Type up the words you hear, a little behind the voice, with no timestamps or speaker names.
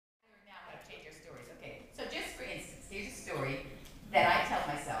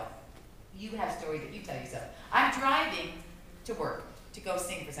You have stories that you tell yourself. I'm driving to work to go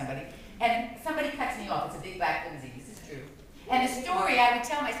sing for somebody, and somebody cuts me off. It's a big black limousine. This is true. And the story I would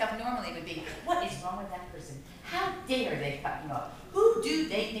tell myself normally would be, what is wrong with that person? How dare they cut me off? Who do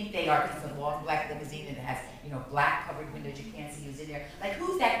they think they are? Because it's a long black limousine and it has, black covered windows. You can't see who's in there. Like,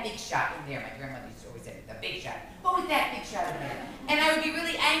 who's that big shot in there? My grandmother used to always say, the big shot. Who was that big shot in there? And I would be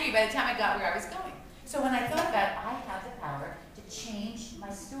really angry by the time I got where I was going. So when I thought about it, I have the power to change my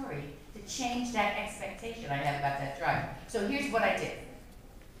story, to change that expectation I have about that driver. So here's what I did.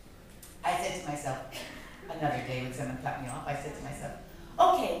 I said to myself, another day when someone cut me off, I said to myself,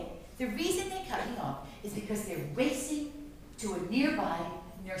 okay, the reason they cut me off is because they're racing to a nearby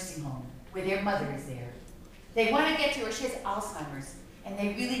nursing home where their mother is there. They want to get to her. She has Alzheimer's, and they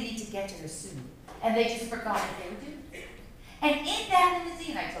really need to get to her soon. And they just forgot that they were doing it. And in that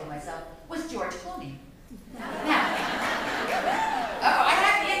limousine, I told myself, was George Clooney. Now,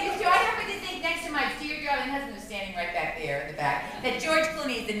 I happen to think next to my dear darling husband who's standing right back there in the back, that George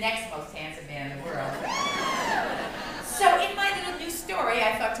Clooney is the next most handsome man in the world. So in my little new story,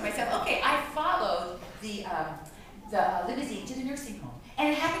 I thought to myself, okay, I followed the limousine to the nursing home. And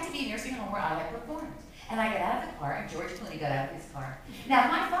it happened to be a nursing home where I had performed. And I got out of the car, and George Clooney got out of his car. Now,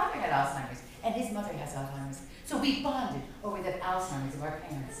 my father had Alzheimer's, and his mother has Alzheimer's. So we bonded over the Alzheimer's of our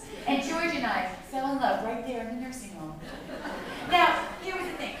parents. And George and I fell in love right there in the nursing home. Now, here was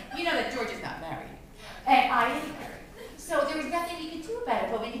the thing. You know that George is not married. And I am married. So there was nothing we could do about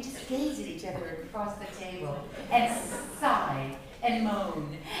it, but we could just gaze at each other across the table and sigh and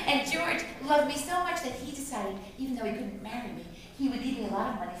moan. And George loved me so much that he decided, even though he couldn't marry me, he would give me a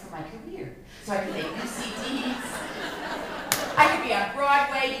lot of money for my career. So I could make new CDs. I could be on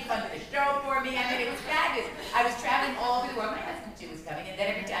Broadway. He funded a show for me. I mean, it was fabulous. I was traveling all over the world. My husband, too, was coming. And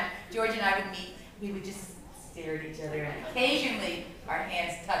then every time George and I would meet, we would just stare at each other. And occasionally, our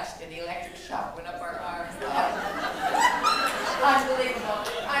hands touched and the electric shock went up our arms. Unbelievable.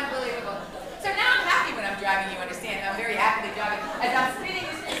 Unbelievable. So now I'm happy when I'm driving, you understand. I'm very happily driving as I'm spinning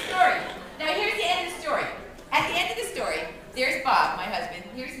this story. Now, here's the end of the story. At the end of the story, there's Bob, my husband,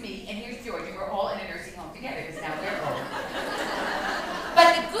 here's me, and here's George, and we're all in a nursing home together, because now we're old.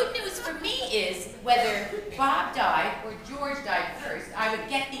 But the good news for me is, whether Bob died or George died first, I would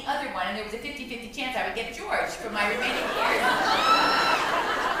get the other one, and there was a 50-50 chance I would get George for my remaining years.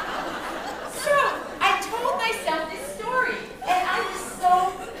 So, I told myself this story, and I was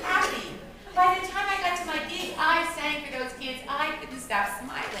so happy. By the time I got to my gig, I sang for those kids. I couldn't stop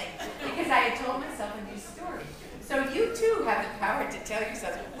smiling, because I had told myself a new story. So you too have the power to tell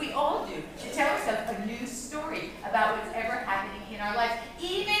yourself, we all do, to tell ourselves a new story about what's ever happening in our lives,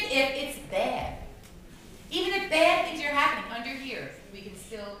 even if it's bad. Even if bad things are happening under here, we can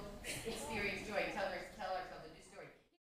still experience joy.